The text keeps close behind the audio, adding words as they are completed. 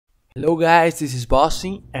Hello guys, this is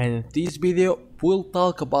VOCZI, and in this video we'll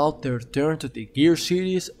talk about the return to the Gear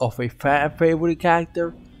series of a fan favorite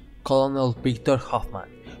character, Colonel Victor Hoffman,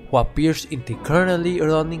 who appears in the currently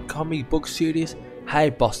running comic book series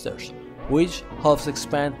Hypebusters, which helps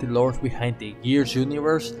expand the lore behind the Gears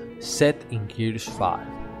universe set in Gears 5.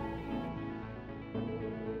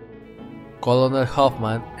 Colonel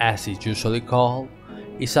Hoffman, as he is usually called,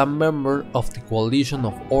 is a member of the Coalition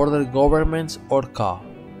of Order Governments or COG.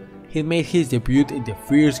 He made his debut in the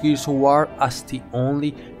first Gears of War as the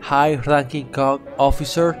only high-ranking COG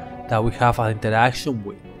officer that we have an interaction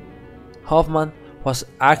with. Hoffman was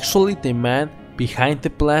actually the man behind the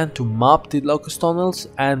plan to map the Locust tunnels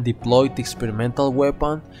and deploy the experimental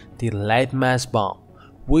weapon, the Light Mass Bomb,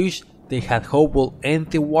 which they had hoped would end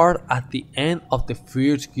the war at the end of the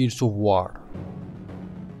first Gears of War.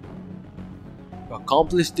 To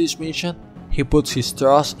accomplish this mission, he puts his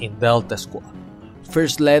trust in Delta Squad,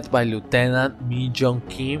 first led by Lieutenant Mi-jung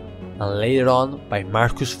Kim and later on by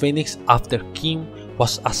Marcus Phoenix after Kim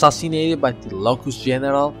was assassinated by the Locust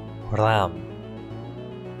General Ram.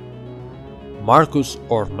 Marcus,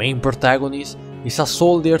 our main protagonist, is a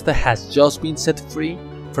soldier that has just been set free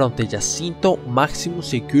from the Jacinto maximum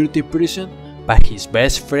security prison by his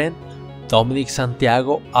best friend Dominic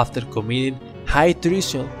Santiago after committing high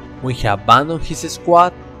treason when he abandoned his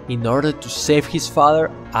squad in order to save his father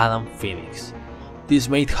Adam Phoenix. This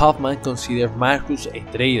made Hoffman consider Marcus a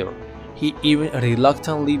traitor. He even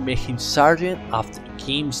reluctantly made him sergeant after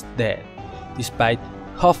Kim's death. Despite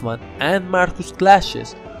Hoffman and Marcus'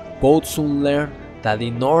 clashes, both soon learn that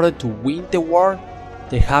in order to win the war,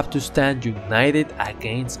 they have to stand united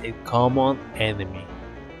against a common enemy.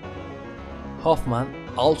 Hoffman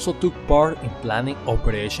also took part in planning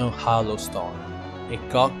Operation Hollowstone, a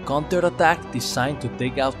COG counterattack designed to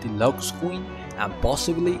take out the Locust Queen and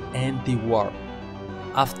possibly end the war.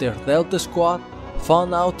 After Delta Squad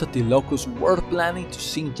found out that the Locusts were planning to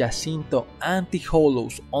sink Jacinto and the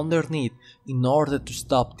Hollows underneath in order to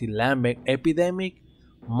stop the Lambent epidemic,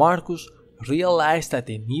 Marcus realized that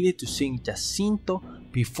they needed to sink Jacinto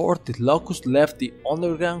before the Locusts left the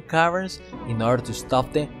underground caverns in order to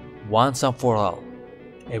stop them once and for all.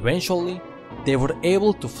 Eventually, they were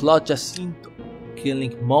able to flood Jacinto,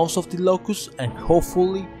 killing most of the Locusts and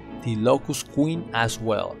hopefully the Locust Queen as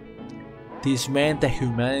well. This meant that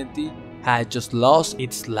humanity had just lost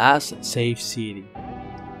its last safe city.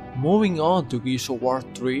 Moving on to Gears of War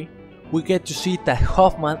 3, we get to see that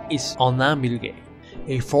Hoffman is on EMILE,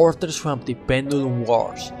 a fortress from the Pendulum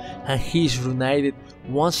Wars, and he is reunited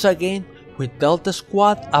once again with Delta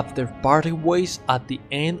Squad after parting ways at the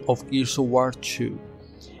end of Gears of War 2.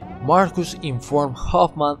 Marcus informed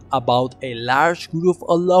Hoffman about a large group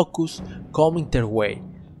of Locusts coming their way,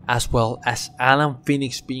 as well as Adam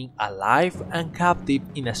Phoenix being alive and captive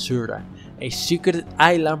in Azura, a secret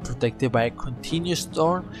island protected by a continuous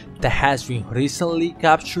storm that has been recently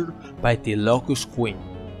captured by the Locust Queen.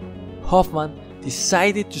 Hoffman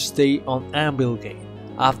decided to stay on EMILE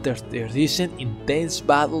after the recent intense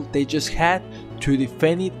battle they just had to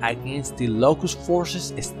defend it against the Locust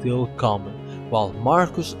forces still coming, while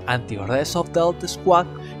Marcus and the rest of Delta Squad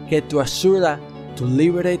get to Azura to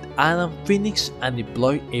liberate Adam Phoenix and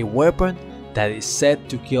deploy a weapon that is said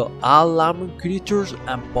to kill all Lambent creatures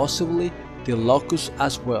and possibly the Locusts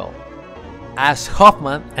as well. As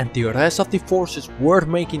Hoffman and the rest of the forces were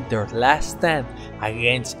making their last stand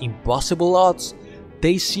against impossible odds,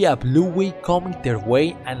 they see a blue wave coming their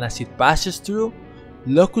way, and as it passes through,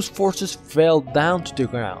 Locust forces fell down to the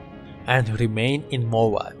ground and remained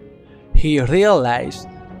immobile. He realized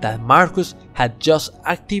that Marcus had just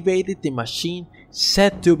activated the machine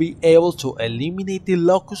said to be able to eliminate the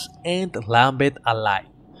Locusts and Lambent alive,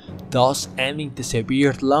 thus ending the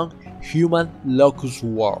severe long human-Locust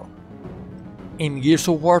war. In Gears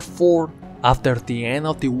of War 4, after the end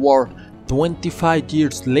of the war 25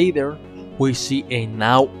 years later, we see a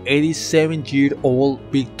now 87-year-old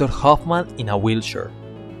Victor Hoffman in a wheelchair.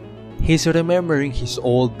 He's remembering his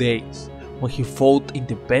old days when he fought in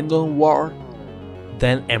the Pendulum War,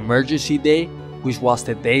 then Emergency Day, which was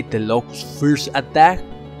the day the Locusts first attacked,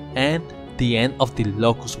 and the end of the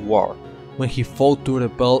Locust War, when he fought to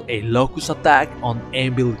repel a Locust attack on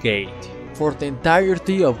EMILE. For the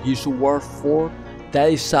entirety of Gears of War 4, that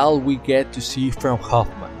is all we get to see from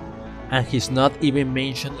Hoffman, and he's not even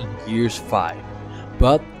mentioned in Gears 5.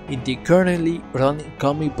 But in the currently running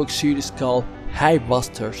comic book series called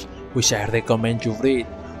Hypebusters, which I recommend you read,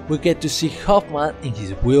 we get to see Hoffman in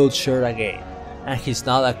his wheelchair again, and he's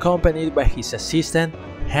now accompanied by his assistant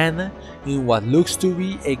Hannah in what looks to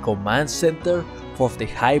be a command center for the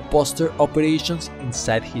Hypebuster operations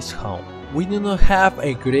inside his home. We do not have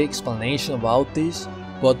a great explanation about this,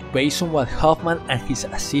 but based on what Hoffman and his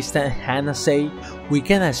assistant Hannah say, we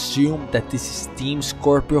can assume that this is Team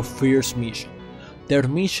Scorpio first mission. Their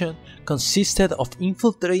mission consisted of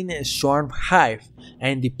infiltrating a swarm hive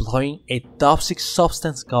and deploying a toxic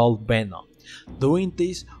substance called venom. Doing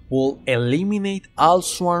this will eliminate all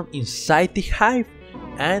swarm inside the hive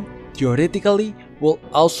and theoretically will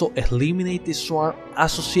also eliminate the swarm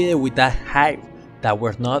associated with that hive that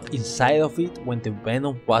were not inside of it when the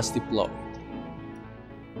venom was deployed.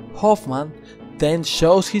 Hoffman then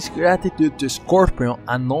shows his gratitude to Scorpion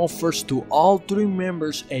and offers to all 3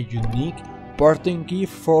 members a unique parting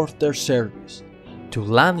gift for their service. To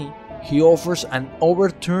Lani, he offers an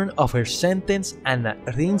overturn of her sentence and a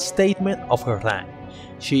reinstatement of her rank.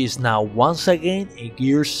 She is now once again a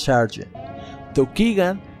Gear Sergeant. To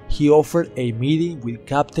Keegan, he offered a meeting with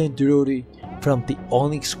Captain Drury from the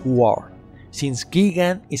Onyx Squad, since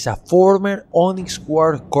Keegan is a former Onyx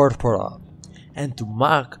Squad corporal. And to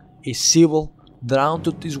Mac, a civil drawn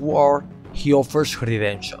to this war, he offers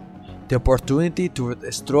redemption, the opportunity to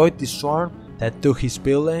destroy the swarm that took his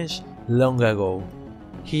village long ago.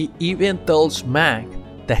 He even tells Mac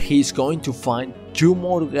that he is going to find 2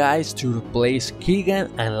 more guys to replace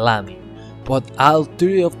Keegan and Lani, but all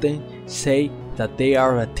 3 of them say that they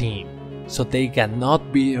are a team, so they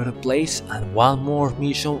cannot be replaced and 1 more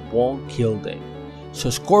mission won't kill them.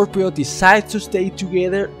 So Scorpio decides to stay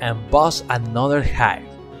together and bust another hive,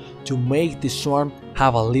 to make the swarm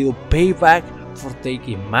have a little payback for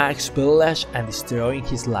taking Mac's village and destroying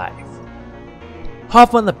his life.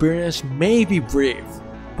 Hoffman's appearance may be brief,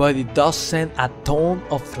 but it does send a tone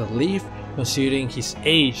of relief considering his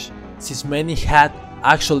age, since many had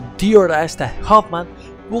actually theorized that Hoffman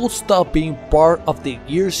would stop being part of the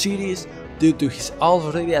Gear series due to his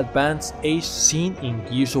already advanced age seen in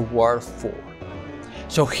Gears of War 4.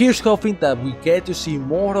 So here's hoping that we get to see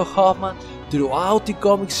more of Hoffman throughout the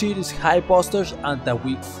comic series hype posters and that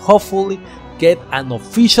we hopefully get an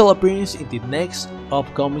official appearance in the next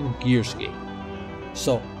upcoming Gears game.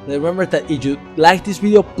 So remember that if you like this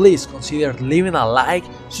video, please consider leaving a like,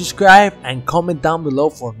 subscribe and comment down below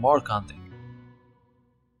for more content.